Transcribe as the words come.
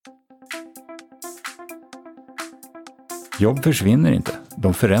Jobb försvinner inte,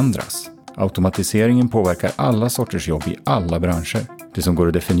 de förändras. Automatiseringen påverkar alla sorters jobb i alla branscher. Det som går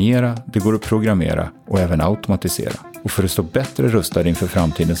att definiera, det går att programmera och även automatisera. Och för att stå bättre rustade inför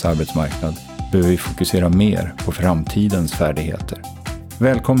framtidens arbetsmarknad behöver vi fokusera mer på framtidens färdigheter.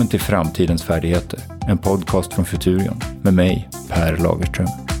 Välkommen till Framtidens färdigheter, en podcast från Futurion med mig, Per Lagerström.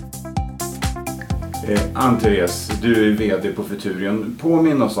 Ann-Therese, du är vd på Futurion.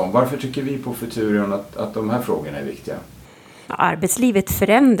 Påminn oss om, varför tycker vi på Futurion att de här frågorna är viktiga? Arbetslivet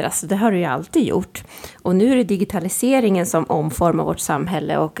förändras, det har det ju alltid gjort. Och nu är det digitaliseringen som omformar vårt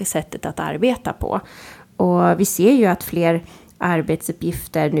samhälle och sättet att arbeta på. Och vi ser ju att fler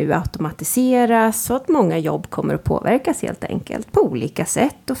arbetsuppgifter nu automatiseras så att många jobb kommer att påverkas helt enkelt på olika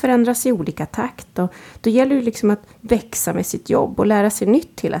sätt och förändras i olika takt. Och då gäller det liksom att växa med sitt jobb och lära sig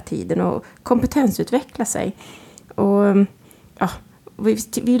nytt hela tiden och kompetensutveckla sig. Och ja, vi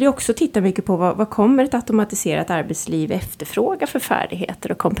vill ju också titta mycket på vad kommer ett automatiserat arbetsliv efterfråga för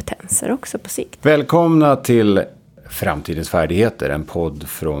färdigheter och kompetenser också på sikt. Välkomna till Framtidens färdigheter, en podd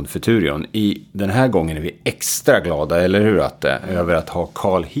från Futurion. I den här gången är vi extra glada, eller hur Atte, över att ha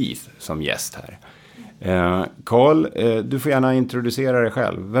Carl Heath som gäst här. Carl, du får gärna introducera dig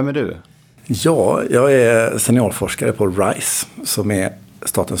själv. Vem är du? Ja, jag är seniorforskare på RISE som är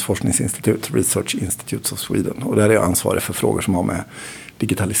Statens forskningsinstitut, Research Institutes of Sweden. Och där är jag ansvarig för frågor som har med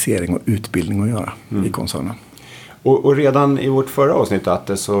digitalisering och utbildning att göra i koncernen. Och redan i vårt förra avsnitt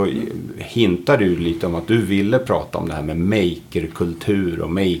Atte, så hintar du lite om att du ville prata om det här med makerkultur och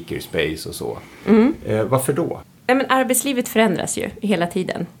makerspace och så. Varför då? Men arbetslivet förändras ju hela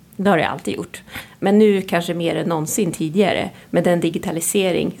tiden. Det har det alltid gjort. Men nu kanske mer än någonsin tidigare med den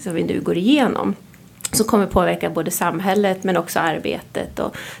digitalisering som vi nu går igenom. Som kommer påverka både samhället men också arbetet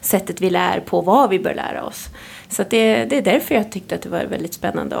och sättet vi lär på vad vi bör lära oss. Så att det är därför jag tyckte att det var väldigt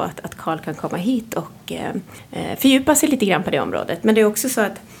spännande att Carl kan komma hit och fördjupa sig lite grann på det området. Men det är också så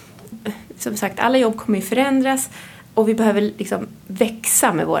att, som sagt, alla jobb kommer ju förändras och vi behöver liksom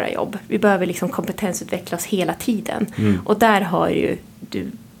växa med våra jobb. Vi behöver liksom kompetensutveckla oss hela tiden. Och där har ju du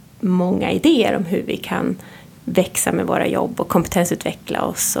många idéer om hur vi kan växa med våra jobb och kompetensutveckla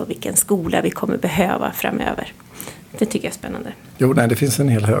oss och vilken skola vi kommer behöva framöver. Det tycker jag är spännande. Jo, nej, det finns en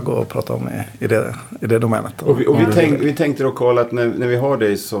hel hög att prata om i det domänet. Och vi tänkte då, Carl, att när vi har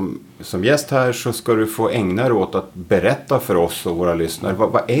dig som gäst här så ska du få ägna dig åt att berätta för oss och våra lyssnare.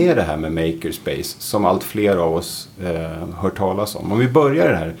 Vad är det här med makerspace som allt fler av oss hör talas om? Om vi börjar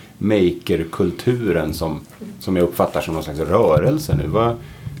den här makerkulturen som jag uppfattar som någon slags rörelse nu.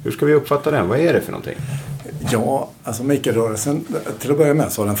 Hur ska vi uppfatta den? Vad är det för någonting? Ja, alltså makerrörelsen, till att börja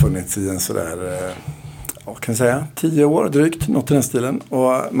med så har den funnits i en sådär, kan jag säga, 10 år drygt, något i den stilen.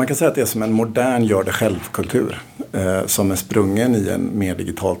 Och man kan säga att det är som en modern gör det själv-kultur som är sprungen i en mer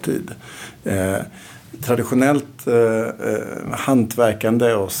digital tid. Traditionellt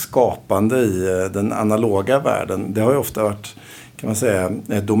hantverkande och skapande i den analoga världen, det har ju ofta varit, kan man säga,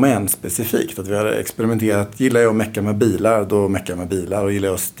 domänspecifikt. Att vi har experimenterat, gillar jag att mecka med bilar, då meckar jag med bilar. Och gillar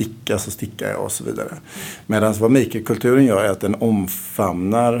jag att sticka, så stickar jag och så vidare. Medan vad makerkulturen gör är att den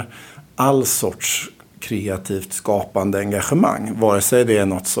omfamnar all sorts kreativt skapande engagemang. Vare sig det är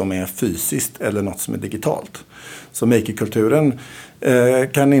något som är fysiskt eller något som är digitalt. Så makerkulturen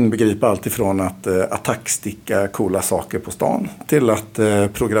kan inbegripa allt ifrån att attacksticka coola saker på stan till att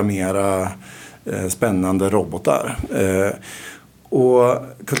programmera spännande robotar. Och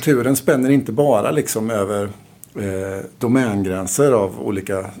kulturen spänner inte bara liksom över domängränser av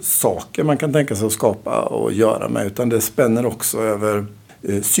olika saker man kan tänka sig att skapa och göra med, utan det spänner också över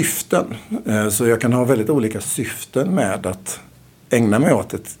syften. Så jag kan ha väldigt olika syften med att ägna mig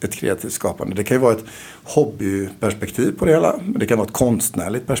åt ett kreativt skapande. Det kan ju vara ett hobbyperspektiv på det hela. Det kan vara ett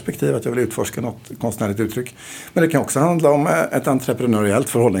konstnärligt perspektiv, att jag vill utforska något konstnärligt uttryck. Men det kan också handla om ett entreprenöriellt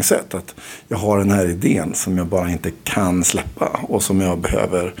förhållningssätt. Att jag har den här idén som jag bara inte kan släppa och som jag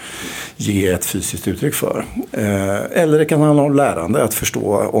behöver ge ett fysiskt uttryck för. Eller det kan handla om lärande, att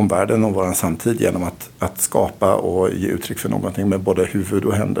förstå omvärlden och vår samtid genom att skapa och ge uttryck för någonting med både huvud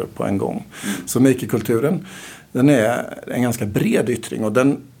och händer på en gång. Så makerkulturen, den är en ganska bred yttring och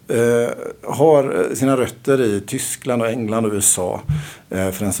den har sina rötter i Tyskland och England och USA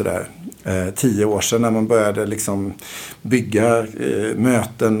för en sådär 10 år sedan, när man började liksom bygga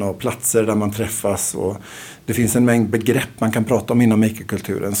möten och platser där man träffas och Det finns en mängd begrepp man kan prata om inom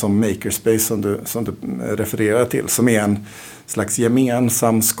makerkulturen som makerspace som du refererar till, som är en slags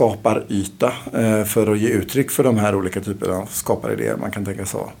gemensam skaparyta för att ge uttryck för de här olika typerna av skaparidéer man kan tänka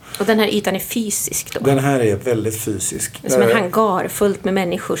sig. Och den här ytan är fysisk då? Den här är väldigt fysisk. Det är som en hangar fullt med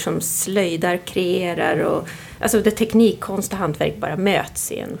människor som slöjdar, kreerar och alltså det teknik, konst och hantverk bara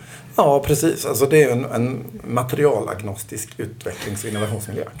möts i en... Ja, precis. Alltså det är en materialagnostisk utvecklings- och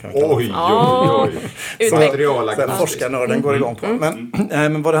innovationsmiljö. Oj. Materialagnostisk. Forskarnörden går igång på.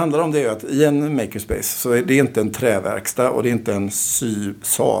 Men vad det handlar om det är att i en makerspace så är det inte en träverkstad och det är inte en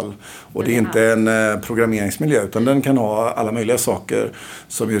sysal och det är inte en programmeringsmiljö, utan den kan ha alla möjliga saker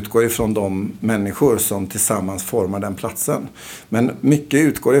som utgår ifrån de människor som tillsammans formar den platsen. Men mycket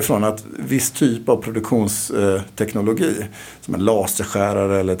utgår ifrån att viss typ av produktionsteknologi som en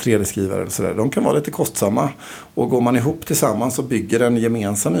laserskärare eller 3D-skrivare eller sådär, de kan vara lite kostsamma. Och går man ihop tillsammans och bygger en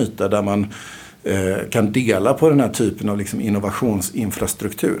gemensam yta där man kan dela på den här typen av liksom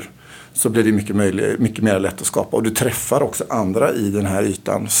innovationsinfrastruktur, så blir det mycket mer lätt att skapa. Och du träffar också andra i den här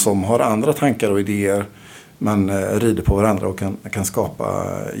ytan som har andra tankar och idéer. Man rider på varandra och kan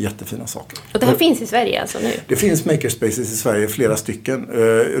skapa jättefina saker. Och det här finns i Sverige alltså nu? Det finns makerspaces i Sverige, flera stycken.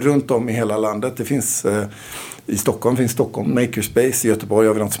 Runt om i hela landet. Det finns... I Stockholm finns Stockholm Makerspace, i Göteborg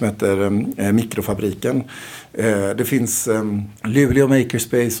har vi något som heter Mikrofabriken. Det finns Luleå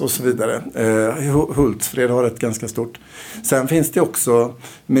Makerspace och så vidare. Hultsfred har ett ganska stort. Sen finns det också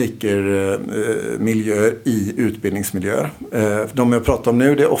makermiljöer i utbildningsmiljöer. De jag pratar om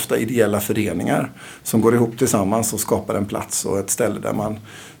nu, det är ofta ideella föreningar som går ihop tillsammans och skapar en plats och ett ställe där man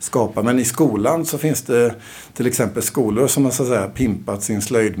skapar. Men i skolan så finns det till exempel skolor som har så att säga pimpat sin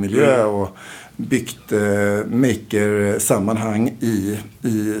slöjdmiljö och byggt maker-sammanhang i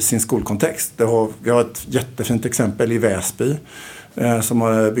sin skolkontext. Vi har ett jättefint exempel i Väsby som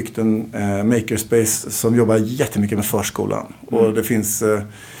har byggt en makerspace som jobbar jättemycket med förskolan. Och det finns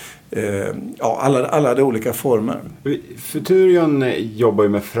alla de olika former. Futurion jobbar ju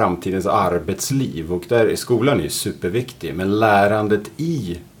med framtidens arbetsliv och där är skolan ju superviktig, men lärandet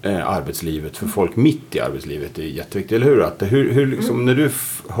i arbetslivet för folk mitt i arbetslivet är jätteviktigt, eller hur? Hur liksom, när du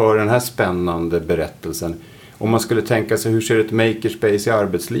hör den här spännande berättelsen, om man skulle tänka sig hur ser ett makerspace i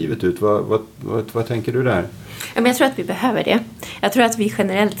arbetslivet ut, vad tänker du där? Ja, men jag tror att vi behöver det. Jag tror att vi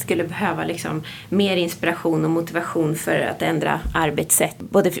generellt skulle behöva liksom mer inspiration och motivation för att ändra arbetssätt.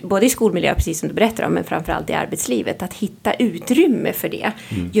 Både i skolmiljö, precis som du berättar om, men framförallt i arbetslivet. Att hitta utrymme för det.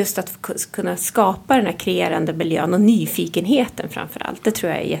 Just att kunna skapa den här kreerande miljön och nyfikenheten framförallt. Det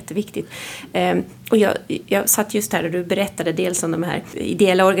tror jag är jätteviktigt. Och jag satt just här och du berättade dels om de här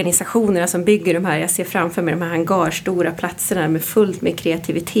ideella organisationerna som bygger de här. Jag ser framför mig de här hangarstora platserna med fullt med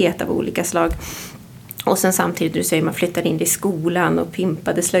kreativitet av olika slag. Och sen samtidigt du säger man flyttar in i skolan och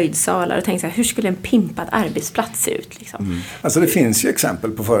pimpade slöjdsalar och tänker så här, hur skulle en pimpad arbetsplats se ut? Liksom? Alltså det finns ju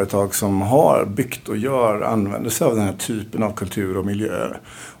exempel på företag som har byggt och använder sig av den här typen av kultur och miljöer.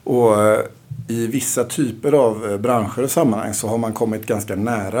 Och i vissa typer av branscher och sammanhang så har man kommit ganska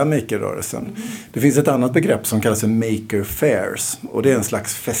nära makerrörelsen. Det finns ett annat begrepp som kallas för maker fairs. Och det är en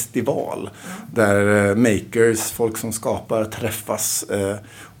slags festival där makers, folk som skapar, träffas.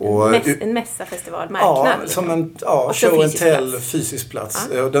 En mässafestival, marknad. Ja, som en show and tell fysisk plats.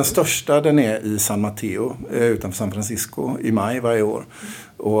 Ja. Den största den är i San Mateo utanför San Francisco i maj varje år.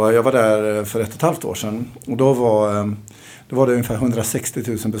 Och jag var där för 1,5 år sedan. Och då var det ungefär 160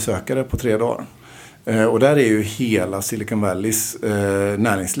 000 besökare på 3 dagar. Och där är ju hela Silicon Valleys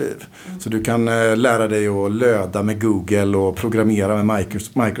näringsliv. Så du kan lära dig att löda med Google och programmera med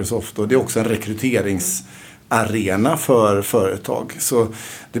Microsoft. Och det är också en rekryteringsarena för företag. Så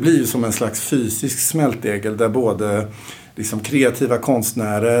det blir ju som en slags fysisk smältdegel där både liksom kreativa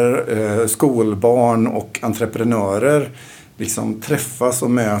konstnärer, skolbarn och entreprenörer liksom träffas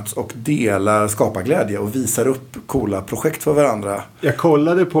och möts och delar, skapar glädje och visar upp coola projekt för varandra. Jag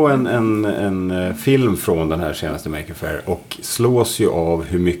kollade på en film från den här senaste Maker Faire och slås ju av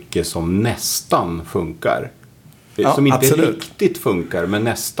hur mycket som nästan funkar. Ja, som inte absolut. Riktigt funkar, men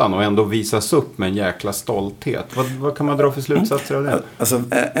nästan, och ändå visas upp med en jäkla stolthet. Vad kan man dra för slutsatser av det? Alltså,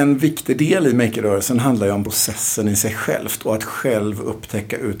 en viktig del i makerrörelsen handlar ju om processen i sig självt och att själv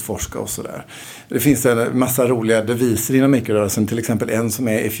upptäcka, utforska och sådär. Det finns en massa roliga deviser inom makerrörelsen, till exempel en som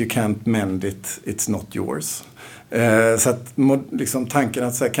är "If you can't mend it, it's not yours". Så att liksom tanken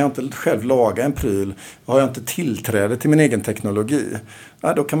att så här, kan jag inte själv laga en pryl, har jag inte tillträde till min egen teknologi,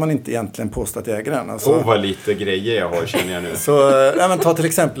 då kan man inte egentligen påstå att jag äger den. Alltså, vad lite grejer jag har, känner jag nu. Så, men ta till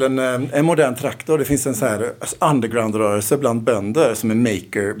exempel en modern traktor. Det finns en så här underground-rörelse bland bönder som är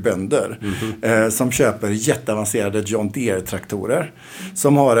maker-bönder. Som köper jätteavancerade John Deere-traktorer.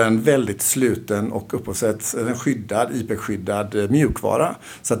 Som har en väldigt sluten och uppåt en skyddad, IP-skyddad mjukvara.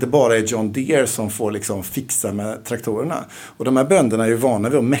 Så att det bara är John Deere som får liksom fixa med traktorerna. Och de här bönderna är ju vana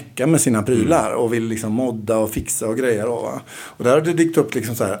vid att mecka med sina prylar. Och vill liksom modda och fixa och grejer. Och där har det dykt upp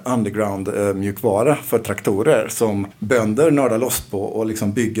liksom så här underground-mjukvara för traktorer som bönder nördar loss på och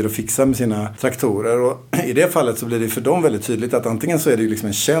liksom bygger och fixar med sina traktorer. Och i det fallet så blir det för dem väldigt tydligt att antingen så är det ju liksom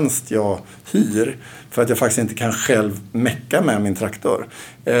en tjänst jag hyr för att jag faktiskt inte kan själv mecka med min traktor,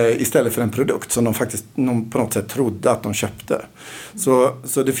 istället för en produkt som de faktiskt på något sätt trodde att de köpte.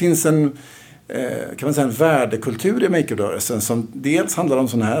 Så det finns en kan man säga en värdekultur i makerrörelsen som dels handlar om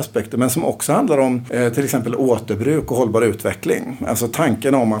sådana här aspekter, men som också handlar om till exempel återbruk och hållbar utveckling. Alltså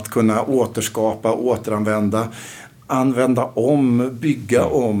tanken om att kunna återskapa, återanvända, använda om, bygga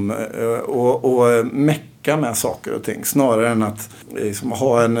om och mecka med saker och ting. Snarare än att liksom,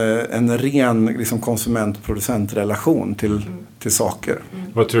 ha en ren liksom, konsument-producent-relation till saker.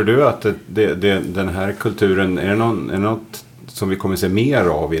 Vad tror du att den här kulturen, är det något som vi kommer se mer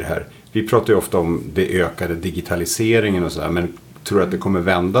av i det här? Vi pratar ju ofta om det ökade digitaliseringen och sådär, men tror du att det kommer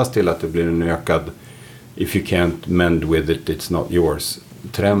vändas till att det blir en ökad if you can't mend with it, it's not yours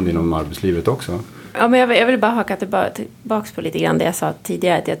trend inom arbetslivet också? Ja, men jag vill bara haka tillbaka på lite grann det jag sa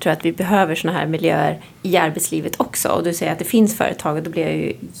tidigare, att jag tror att vi behöver såna här miljöer i arbetslivet också. Och du säger att det finns företag, och då blir jag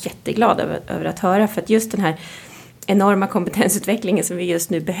ju jätteglad över att höra, för att just den här enorma kompetensutvecklingen som vi just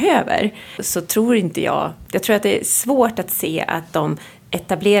nu behöver, så tror inte jag tror att det är svårt att se att de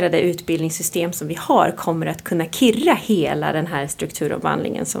etablerade utbildningssystem som vi har kommer att kunna kirra hela den här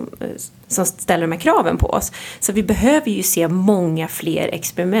strukturomvandlingen som ställer de här kraven på oss. Så vi behöver ju se många fler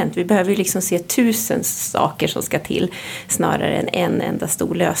experiment. Vi behöver ju liksom se 1000 saker som ska till snarare än en enda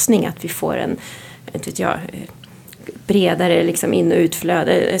stor lösning. Att vi får en bredare liksom in- och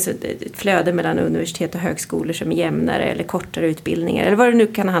utflöde, alltså ett flöde mellan universitet och högskolor som är jämnare, eller kortare utbildningar, eller vad det nu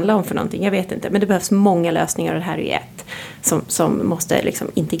kan handla om för någonting, jag vet inte. Men det behövs många lösningar, och det här är ett som måste liksom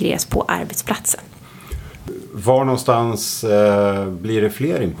integreras på arbetsplatsen. Var någonstans blir det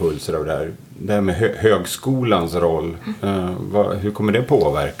fler impulser av det här? Det här med högskolans roll, hur kommer det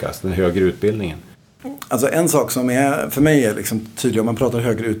påverkas, den högre utbildningen? Alltså en sak som är, för mig är liksom tydlig om man pratar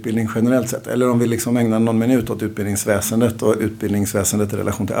högre utbildning generellt sett, eller om vi liksom ägnar någon minut åt utbildningsväsendet och utbildningsväsendet i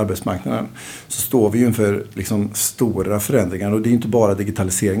relation till arbetsmarknaden, så står vi ju inför liksom stora förändringar, och det är inte bara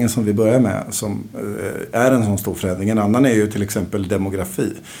digitaliseringen som vi börjar med som är en sån stor förändring. En annan är ju till exempel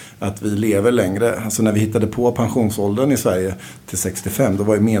demografi, att vi lever längre. Alltså när vi hittade på pensionsåldern i Sverige till 65, då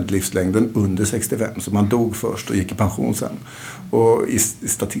var ju medellivslängden under 65, så man dog först och gick i pension sen. Och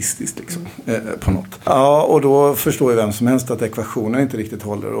statistiskt liksom, på något. Ja, och då förstår ju vem som helst att ekvationen inte riktigt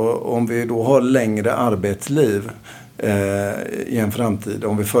håller. Och om vi då har längre arbetsliv i en framtid,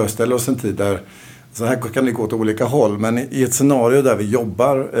 om vi föreställer oss en tid där, så här kan det gå åt olika håll, men i ett scenario där vi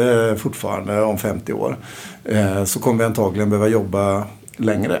jobbar fortfarande om 50 år, så kommer vi antagligen behöva jobba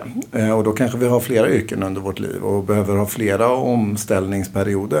längre. Och då kanske vi har flera yrken under vårt liv och behöver ha flera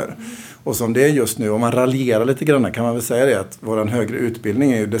omställningsperioder. Och som det är just nu, om man raljerar lite grann, kan man väl säga det att vår högre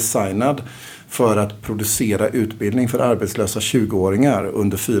utbildning är ju designad för att producera utbildning för arbetslösa 20-åringar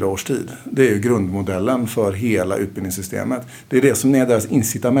under 4 års tid. Det är ju grundmodellen för hela utbildningssystemet. Det är det som är deras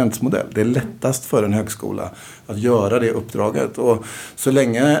incitamentsmodell. Det är lättast för en högskola att göra det uppdraget. Och så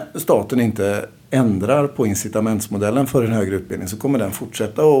länge staten inte ändrar på incitamentsmodellen för en högre utbildning, så kommer den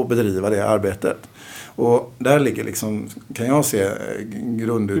fortsätta att bedriva det arbetet. Och där ligger liksom, kan jag se,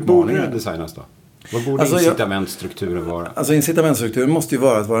 grundutmaningen. Hur borde det designas då? Vad borde incitamentstrukturen vara? Alltså incitamentstrukturen måste ju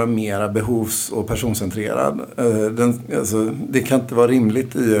vara att vara mera behovs- och personcentrerad. Det kan inte vara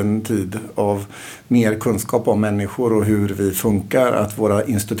rimligt i en tid av mer kunskap om människor och hur vi funkar, att våra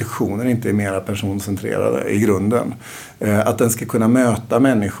institutioner inte är mera personcentrerade i grunden. Att den ska kunna möta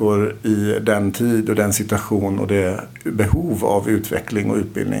människor i den tid och den situation och det behov av utveckling och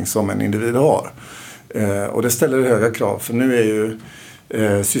utbildning som en individ har. Och det ställer höga krav, för nu är ju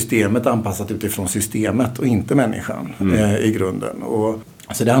systemet anpassat utifrån systemet och inte människan i grunden. Och,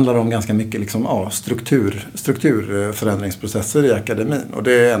 så det handlar om ganska mycket liksom, strukturförändringsprocesser i akademin. Och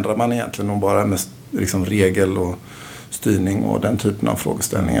det ändrar man egentligen bara med liksom, regel och styrning och den typen av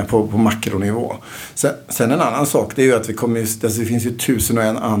frågeställningar på makronivå. Sen en annan sak, det är ju att det finns ju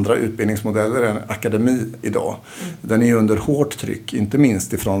 1001 andra utbildningsmodeller än akademi idag. Den är ju under hårt tryck, inte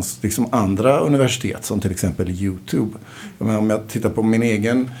minst ifrån liksom andra universitet som till exempel YouTube. Om jag tittar på min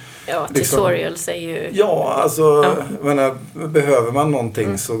egen... Ja, tutorials är ju... Ja, alltså behöver man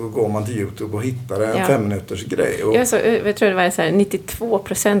någonting så går man till YouTube och hittar en 5 minuters grej. Och... Jag tror det var så här,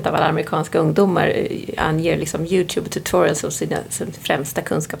 92% av alla amerikanska ungdomar anger liksom YouTube tutorials som sin främsta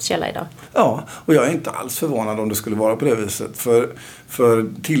kunskapskälla idag. Ja, och jag är inte alls förvånad om det skulle vara på det viset. För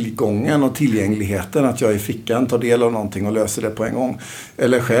tillgången och tillgängligheten, att jag i fickan tar del av någonting och löser det på en gång.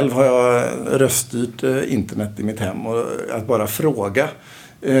 Eller själv har jag röststyrt internet i mitt hem och att bara fråga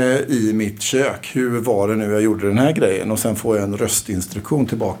i mitt kök. Hur var det nu jag gjorde den här grejen? Och sen får jag en röstinstruktion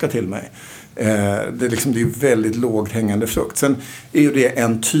tillbaka till mig. Det är väldigt lågt hängande frukt. Sen är ju det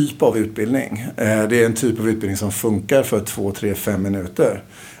en typ av utbildning. Det är en typ av utbildning som funkar för 2, 3, 5 minuter.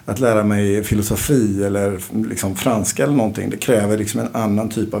 Att lära mig filosofi eller liksom franska eller någonting, det kräver liksom en annan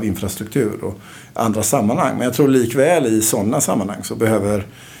typ av infrastruktur och andra sammanhang. Men jag tror likväl i sådana sammanhang så behöver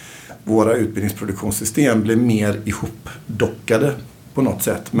våra utbildningsproduktionssystem bli mer ihopdockade på något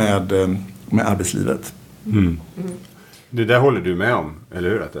sätt med arbetslivet. Det där håller du med om, eller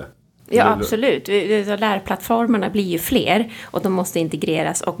hur? Ja, absolut. Lärplattformarna blir ju fler och de måste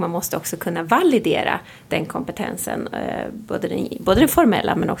integreras och man måste också kunna validera den kompetensen. Både den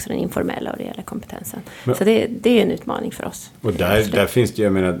formella men också den informella och reella kompetensen. Så det är en utmaning för oss. Och där finns det,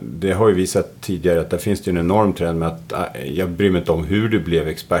 jag menar, det har ju visat tidigare att där finns det en enorm trend med att jag bryr mig inte om hur du blev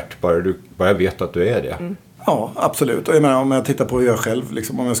expert, bara jag vet att du är det. Ja, absolut. Och jag menar, om jag tittar på hur jag själv,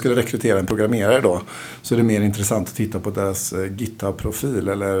 liksom, om jag skulle rekrytera en programmerare då, så är det mer intressant att titta på deras GitHub-profil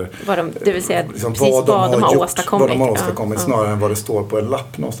eller det vill säga liksom, precis vad de har åstadkommit. Vad de har åstadkommit snarare än vad det står på en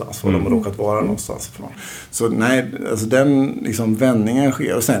lapp någonstans, vad de har råkat vara någonstans ifrån. Så nej, alltså den liksom, vändningen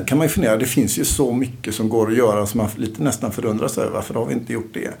sker. Och sen kan man ju fundera, det finns ju så mycket som går att göra som man lite nästan förundras över. Varför har vi inte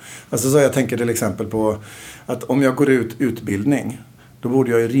gjort det? Alltså så jag tänker till exempel på att om jag går ut utbildning, då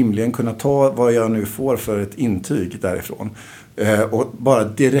borde jag ju rimligen kunna ta vad jag nu får för ett intyg därifrån. Och bara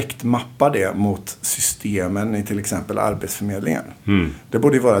direkt mappa det mot systemen i till exempel Arbetsförmedlingen. Det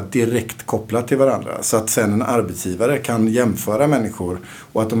borde ju vara direkt kopplat till varandra. Så att sen en arbetsgivare kan jämföra människor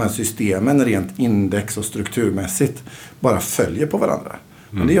och att de här systemen rent index- och strukturmässigt bara följer på varandra.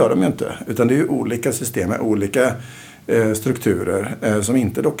 Men det gör de ju inte. Utan det är ju olika system med olika strukturer som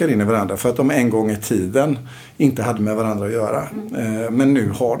inte dockar in i varandra för att de en gång i tiden inte hade med varandra att göra. Men nu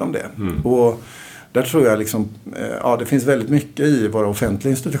har de det. Och där tror jag liksom, det finns väldigt mycket i våra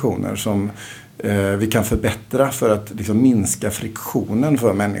offentliga institutioner som vi kan förbättra för att liksom minska friktionen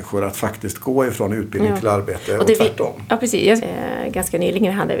för människor att faktiskt gå ifrån utbildning till arbete och tvärtom. Ja, precis. Ganska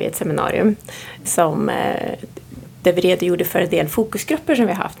nyligen hade vi ett seminarium som där vi redogjorde för en del fokusgrupper som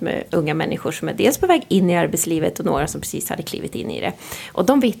vi har haft med unga människor som är dels på väg in i arbetslivet och några som precis hade klivit in i det. Och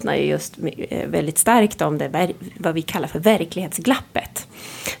de vittnar ju just väldigt starkt om det, vad vi kallar för verklighetsglappet.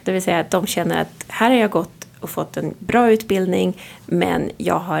 Det vill säga att de känner att här har jag gått och fått en bra utbildning, men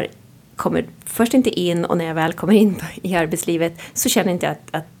jag kommer först inte in, och när jag väl kommer in i arbetslivet så känner inte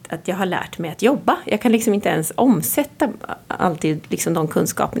jag att jag har lärt mig att jobba. Jag kan liksom inte ens omsätta alltid liksom de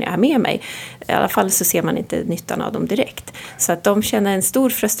kunskaperna jag har med mig. I alla fall så ser man inte nyttan av dem direkt. Så att de känner en stor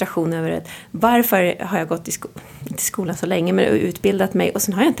frustration över att varför har jag gått inte i skolan så länge men utbildat mig och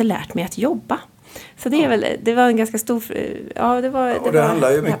sen har jag inte lärt mig att jobba. Så det var en ganska stor... Det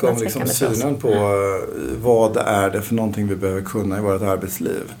handlar ju mycket om liksom synen på vad är det för någonting vi behöver kunna i vårt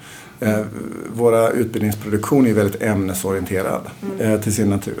arbetsliv. Våra utbildningsproduktion är väldigt ämnesorienterad till sin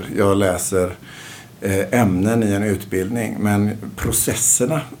natur. Jag läser ämnen i en utbildning, men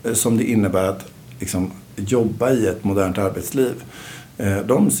processerna som det innebär att liksom jobba i ett modernt arbetsliv,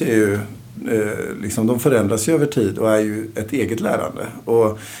 de ser ju de förändras ju över tid och är ju ett eget lärande.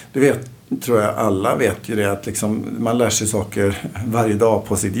 Och det tror jag alla vet ju det, att liksom man lär sig saker varje dag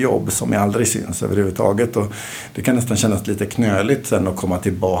på sitt jobb som aldrig syns överhuvudtaget, och det kan nästan kännas lite knöligt sen att komma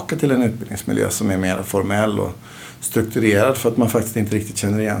tillbaka till en utbildningsmiljö som är mer formell och strukturerad för att man faktiskt inte riktigt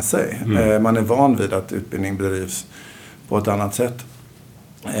känner igen sig. Man är van vid att utbildning bedrivs på ett annat sätt.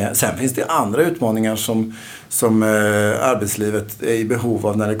 Sen finns det andra utmaningar som arbetslivet är i behov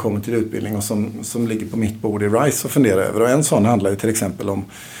av när det kommer till utbildning och som ligger på mitt bord i RISE och fundera över. Och en sån handlar ju till exempel om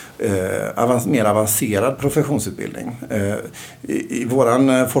mer avancerad professionsutbildning. I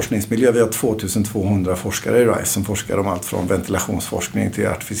våran forskningsmiljö, vi har 2200 forskare i RISE som forskar om allt från ventilationsforskning till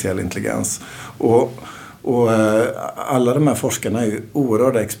artificiell intelligens. Och alla de här forskarna är ju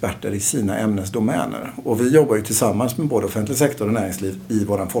oerhörda experter i sina ämnesdomäner. Och vi jobbar ju tillsammans med både offentlig sektor och näringsliv i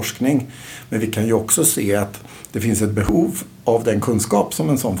vår forskning. Men vi kan ju också se att det finns ett behov av den kunskap som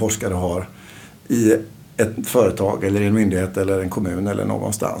en sån forskare har i ett företag eller en myndighet eller en kommun eller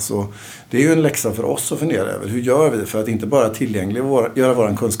någonstans. Och det är ju en läxa för oss att fundera över. Hur gör vi för att inte bara göra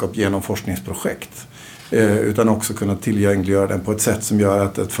vår kunskap genom forskningsprojekt utan också kunna tillgängliggöra den på ett sätt som gör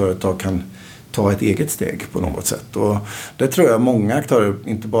att ett företag kan ta ett eget steg på något sätt. Och det tror jag många aktörer,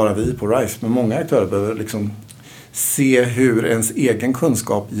 inte bara vi på RISE, men många aktörer behöver liksom se hur ens egen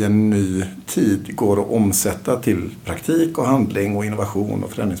kunskap i en ny tid går att omsätta till praktik och handling och innovation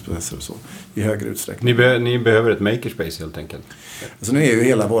och förändringsprocesser och så i högre utsträckning. Ni behöver ett makerspace helt enkelt. Alltså nu är ju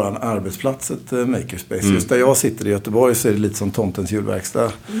hela våran arbetsplats ett makerspace. Just där jag sitter i Göteborg så är det lite som tomtens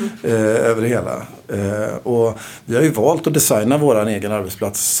julverkstad över det hela. Och vi har ju valt att designa våran egen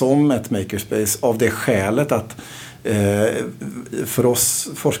arbetsplats som ett makerspace av det skälet att för oss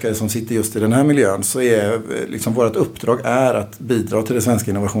forskare som sitter just i den här miljön så är liksom vårt uppdrag är att bidra till det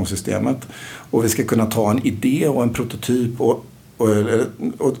svenska innovationssystemet och vi ska kunna ta en idé och en prototyp och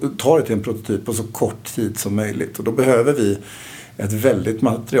ta det till en prototyp på så kort tid som möjligt och då behöver vi ett väldigt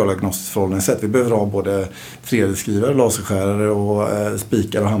materialagnostiskt förhållningssätt. Vi behöver ha både 3D-skrivare, laserskärare och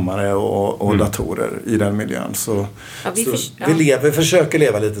spikar och hammare och datorer i den miljön. Så vi försöker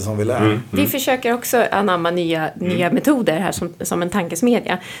leva lite som vi lär. Vi försöker också anamma nya metoder här som en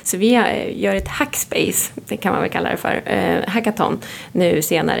tankesmedja. Så vi gör ett hackspace, det kan man väl kalla det för, hackathon nu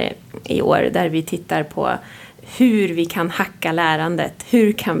senare i år där vi tittar på hur vi kan hacka lärandet.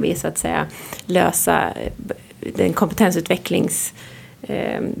 Hur kan vi så att säga lösa den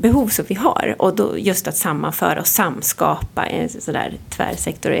kompetensutvecklingsbehov som vi har och då just att sammanföra och samskapa sådär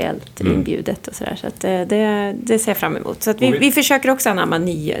tvärsektoriellt inbjudet och sådär så att det ser jag fram emot. Så att vi försöker också anamma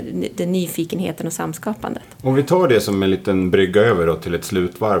den nyfikenheten och samskapandet. Om vi tar det som en liten brygga över då till ett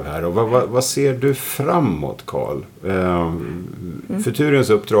slutvarv här och vad ser du framåt, Carl? Futurions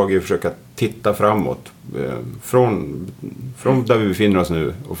uppdrag är att försöka titta framåt från där vi befinner oss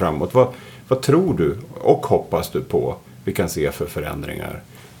nu och framåt. Vad tror du och hoppas du på vi kan se för förändringar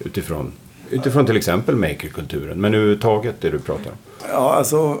utifrån till exempel makerkulturen, men överhuvudtaget det du pratar om? Ja,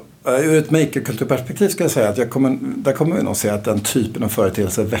 alltså ur ett makerkulturperspektiv ska jag säga att där kommer vi nog se att den typen av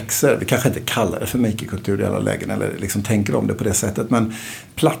företeelser växer. Vi kanske inte kallar det för makerkultur i alla lägen eller liksom tänker om det på det sättet, men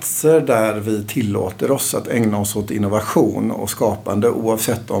platser där vi tillåter oss att ägna oss åt innovation och skapande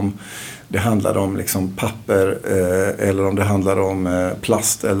oavsett om det handlar om liksom papper eller om det handlar om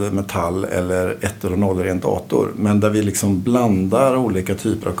plast eller metall eller ettor och nollor i en dator. Men där vi liksom blandar olika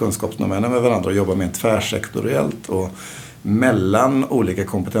typer av kunskapsdomäner med varandra och jobbar mer tvärsektoriellt och mellan olika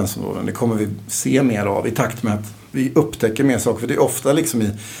kompetensområden. Det kommer vi se mer av i takt med att vi upptäcker mer saker. För det är ofta liksom i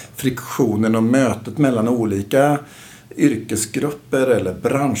friktionen och mötet mellan olika yrkesgrupper eller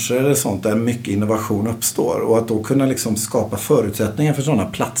branscher eller sånt där mycket innovation uppstår och att då kunna liksom skapa förutsättningar för sådana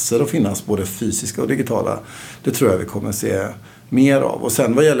platser att finnas både fysiska och digitala, det tror jag vi kommer se mer av. Och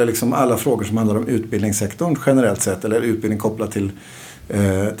sen vad gäller liksom alla frågor som handlar om utbildningssektorn generellt sett eller utbildning kopplat till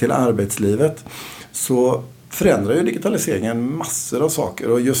arbetslivet så förändrar ju digitaliseringen massor av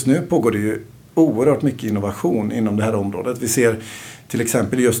saker och just nu pågår det ju oerhört mycket innovation inom det här området. Vi ser till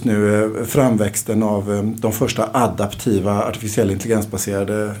exempel just nu framväxten av de första adaptiva artificiell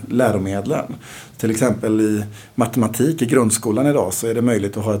intelligensbaserade läromedlen. Till exempel i matematik i grundskolan idag så är det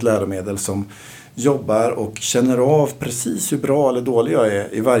möjligt att ha ett läromedel som jobbar och känner av precis hur bra eller dålig jag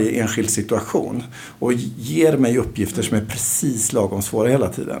är i varje enskild situation och ger mig uppgifter som är precis lagom svåra hela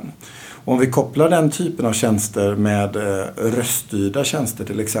tiden. Om vi kopplar den typen av tjänster med röststyrda tjänster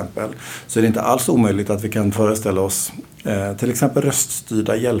till exempel så är det inte alls omöjligt att vi kan föreställa oss till exempel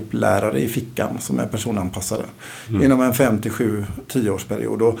röststyrda hjälplärare i fickan som är personanpassade inom en 5-7-10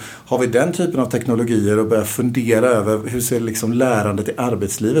 årsperiod. Och har vi den typen av teknologier och börjar fundera över hur ser liksom lärandet i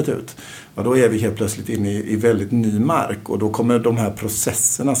arbetslivet ut, ja, då är vi helt plötsligt inne i väldigt ny mark och då kommer de här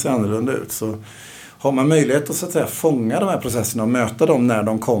processerna se annorlunda ut. Så har man möjlighet att, så att säga, fånga de här processerna och möta dem när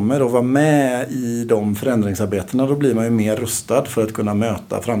de kommer och vara med i de förändringsarbetena, då blir man ju mer rustad för att kunna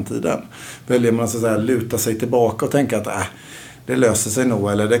möta framtiden. Väljer man så att säga luta sig tillbaka och tänka att det löser sig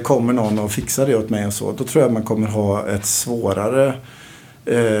nog eller det kommer någon och fixar det åt mig och så, då tror jag man kommer ha ett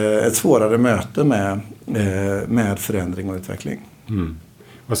svårare möte med förändring och utveckling. Mm.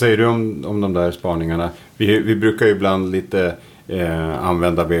 Vad säger du om de där spaningarna? Vi brukar ju ibland lite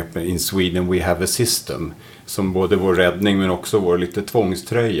använda begreppet in Sweden we have a system som både vår räddning men också vår lite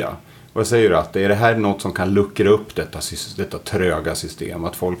tvångströja. Vad säger du att är det här något som kan luckra upp detta tröga system?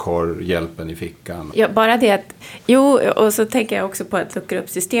 Att folk har hjälpen i fickan? Ja, bara det att, och så tänker jag också på att luckra upp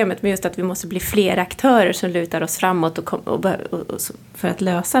systemet, men just att vi måste bli fler aktörer som lutar oss framåt för att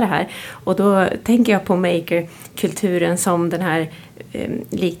lösa det här. Och då tänker jag på makerkulturen som den här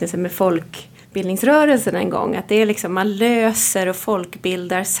liknelsen med folkbildningsrörelsen en gång. Att det är liksom man löser och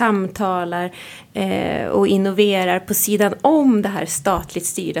folkbildar, samtalar och innoverar på sidan om det här statligt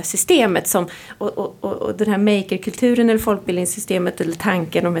styrda systemet. Och den här makerkulturen eller folkbildningssystemet eller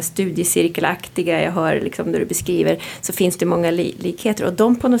tanken om det studiecirkelaktiga jag hör liksom när du beskriver, så finns det många likheter. Och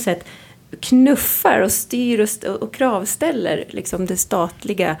de på något sätt knuffar och styr och kravställer liksom det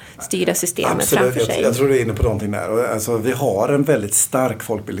statliga styrda systemet. Absolut, framför sig. Jag tror du är inne på någonting där. Alltså, vi har en väldigt stark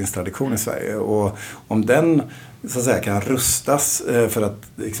folkbildningstradition i Sverige, och om den så att säga kan rustas för att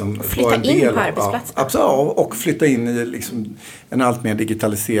liksom flytta in på arbetsplatsen. Ja, och flytta in i liksom en allt mer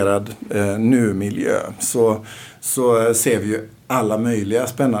digitaliserad nu-miljö, så ser vi ju alla möjliga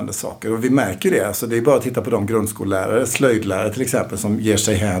spännande saker. Och vi märker det. Alltså det är bara att titta på de grundskollärare, slöjdlärare till exempel, som ger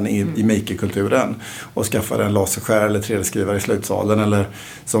sig hän i makerkulturen och skaffar en laserskär eller 3D-skrivare i slutsalen. Eller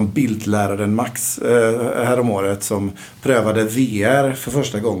som bildläraren Max häromåret som prövade VR för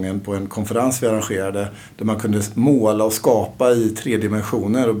första gången på en konferens vi arrangerade, där man kunde måla och skapa i 3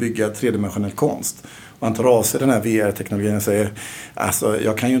 dimensioner och bygga tredimensionell konst. Man tar av sig den här VR-teknologin och säger, alltså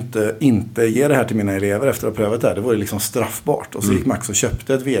jag kan ju inte ge det här till mina elever efter att ha prövat det här. Det var ju liksom straffbart. Och så gick Max och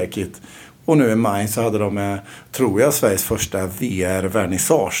köpte ett VR-kit. Och nu i maj så hade de, tror jag, Sveriges första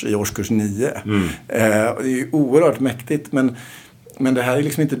VR-vernissage i årskurs 9. Det är ju oerhört mäktigt. Men det här är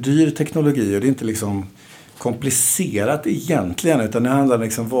liksom inte dyr teknologi, och det är inte liksom komplicerat egentligen. Utan det handlar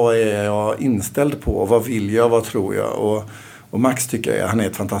liksom, vad är jag inställd på? Vad vill jag? Vad tror jag? Och Max tycker jag, han är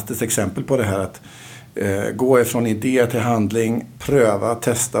ett fantastiskt exempel på det här att gå ifrån idé till handling, pröva,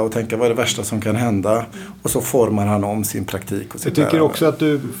 testa och tänka vad är det värsta som kan hända, och så formar han om sin praktik. Och jag tycker också att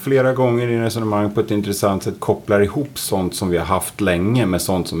du flera gånger i resonemang på ett intressant sätt kopplar ihop sånt som vi har haft länge med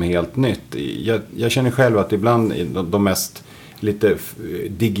sånt som är helt nytt. Jag känner själv att ibland de mest lite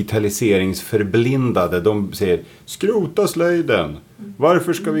digitaliseringsförblindade, de säger skrota slöjden.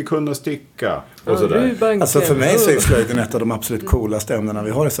 Varför ska vi kunna sticka? Och sådär. Alltså för mig så är slöjden ett av de absolut coolaste ämnena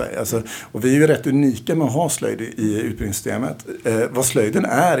vi har i Sverige. Alltså, och vi är ju rätt unika med att ha slöjd i utbildningssystemet. Vad slöjden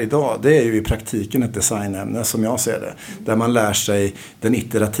är idag, det är ju i praktiken ett designämne som jag ser det. Där man lär sig den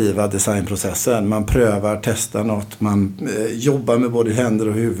iterativa designprocessen. Man prövar, testar något. Man jobbar med både händer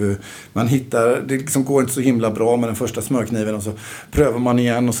och huvud. Man hittar, det liksom går inte så himla bra med den första smörkniven, och så prövar man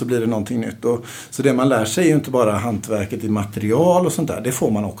igen och så blir det någonting nytt. Så det man lär sig är ju inte bara hantverket i material och sånt där, det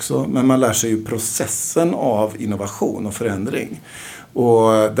får man också. Men man lär sig ju processen av innovation och förändring.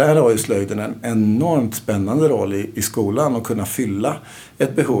 Och där har ju slöjden en enormt spännande roll i skolan, och kunna fylla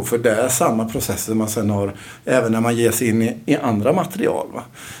ett behov. För det är samma processer man sen har även när man ger sig in i andra material. Va?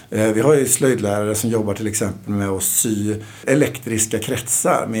 Vi har ju slöjdlärare som jobbar till exempel med att sy elektriska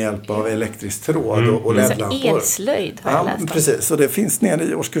kretsar med hjälp av elektrisk tråd och ledlampor. Elslöjd har jag läst om. Precis, och det finns nere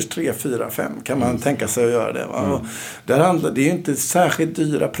i årskurs 3, 4, 5 kan man tänka sig att göra det. Va? Det är ju inte särskilt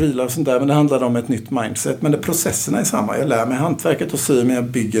dyra prylar och sånt där, men det handlar om ett nytt mindset. Men processerna är samma. Jag lär mig hantverket och sy, men jag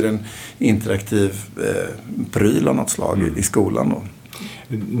bygger en interaktiv pryl av något slag i skolan då.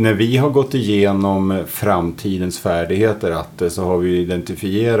 När vi har gått igenom framtidens färdigheter så har vi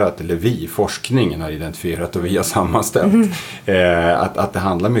identifierat, eller forskningen har identifierat och vi har sammanställt att det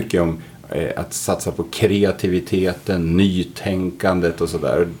handlar mycket om att satsa på kreativiteten, nytänkandet och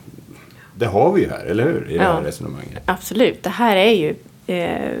sådär. Det har vi ju här, eller hur? I det här resonemanget. Absolut, det här är ju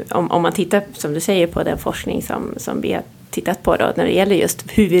om man tittar, som du säger, på den forskning som vi har tittat på då, när det gäller just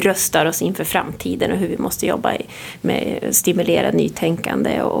hur vi röstar oss inför framtiden och hur vi måste jobba med stimulera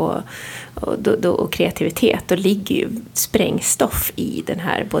nytänkande och kreativitet. Då ligger ju sprängstoff i den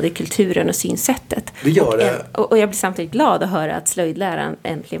här både kulturen och synsättet. Det gör det. Och jag blir samtidigt glad att höra att slöjdläraren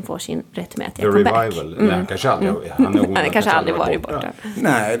äntligen får sin rättmätiga comeback. Revival. Han kanske aldrig varit borta.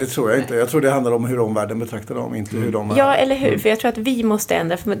 Nej, det tror jag inte. Jag tror det handlar om hur omvärlden betraktar dem, inte hur de är. Ja, eller hur? För jag tror att vi måste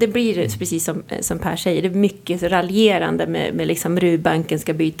ändra. För det blir precis som Per säger. Det är mycket raljerande med liksom Rubbanken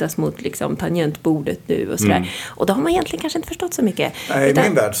ska bytas mot liksom tangentbordet nu och sådär. Och då har man egentligen kanske inte förstått så mycket. Nej, i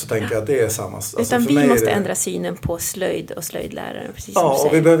min värld så tänker jag att det är samma. Alltså, utan vi måste ändra synen på slöjd och slöjdlärare. Precis som och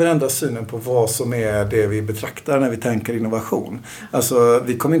vi behöver ändra synen på vad som är det vi betraktar när vi tänker innovation. Alltså,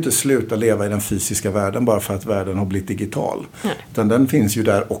 vi kommer inte sluta leva i den fysiska världen bara för att världen har blivit digital. Utan den finns ju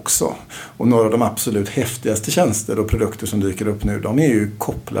där också. Och några av de absolut häftigaste tjänster och produkter som dyker upp nu, de är ju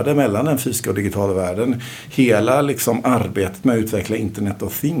kopplade mellan den fysiska och digitala världen. Hela liksom arbetet med att utveckla Internet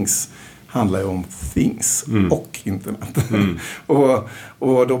of Things handlar ju om things och internet.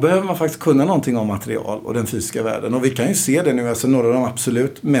 och då behöver man faktiskt kunna någonting om material och den fysiska världen. Och vi kan ju se det nu, alltså några av de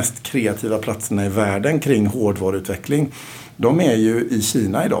absolut mest kreativa platserna i världen kring hårdvaruutveckling. De är ju i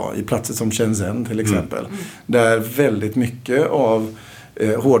Kina idag, i platser som Shenzhen till exempel. Där väldigt mycket av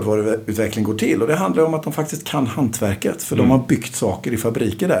hårdvaruutveckling går till. Och det handlar om att de faktiskt kan hantverket. För de har byggt saker i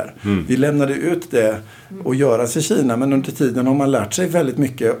fabriker där. Vi lämnade ut det och göras i Kina. Men under tiden har man lärt sig väldigt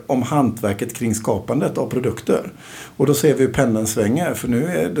mycket om hantverket kring skapandet av produkter. Och då ser vi hur pendeln svänger. För nu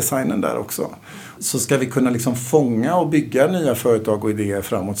är designen där också. Så ska vi kunna liksom fånga och bygga nya företag och idéer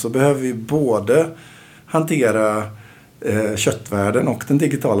framåt, så behöver vi både hantera köttvärlden och den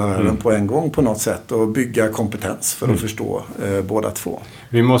digitala världen på en gång på något sätt och bygga kompetens för att förstå båda två.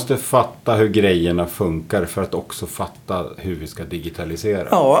 Vi måste fatta hur grejerna funkar för att också fatta hur vi ska digitalisera.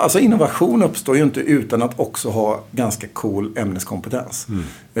 Ja, alltså innovation uppstår ju inte utan att också ha ganska cool ämneskompetens.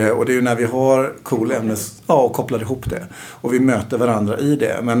 Och det är ju när vi har cool och kopplar ihop det. Och vi möter varandra i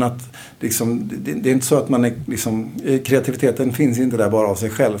det. Men att liksom, det är inte så att man är liksom, kreativiteten finns inte där bara av sig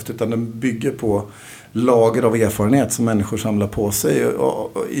självt, utan den bygger på lager av erfarenhet som människor samlar på sig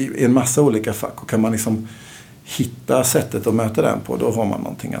i en massa olika fack. Och kan man liksom hitta sättet att möta den på, då har man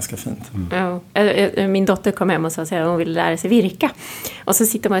någonting ganska fint. Ja, min dotter kom hem och sa att hon ville lära sig virka. Och så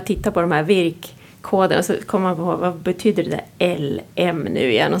sitter man och tittar på de här virkkoderna och så kommer man på, vad betyder det där LM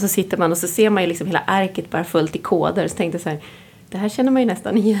nu igen? Och så sitter man och så ser man ju liksom hela arket bara fullt i koder. Så tänkte jag så här, det här känner man ju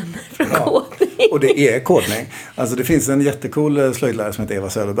nästan igen från kodning. Och det är kodning. Alltså det finns en jättecool slöjdlärare som heter Eva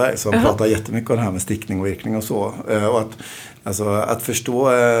Söderberg som pratar jättemycket om det här med stickning och virkning och så. Och att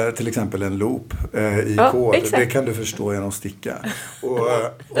förstå till exempel en loop i kod, exakt. Det kan du förstå genom att sticka.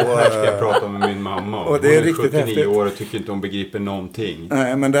 Det här ska jag prata med min mamma om. Och det är riktigt 79 häftigt. år och tycker inte hon begriper någonting.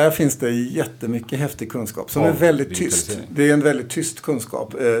 Nej, men där finns det jättemycket häftig kunskap som är väldigt tyst. Det är en väldigt tyst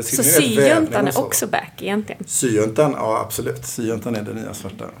kunskap. Så syjuntan är också back egentligen? Syjuntan, ja absolut. Syjuntan är det nya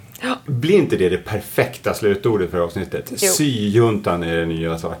svarta. Blir inte det perfekta slutordet för avsnittet? Syjuntan är det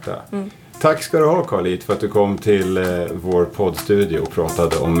nya svarta. Tack ska du ha, Carl-Lit, för att du kom till vår poddstudio och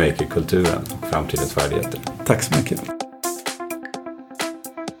pratade om makerkulturen och framtidens färdigheter. Tack så mycket.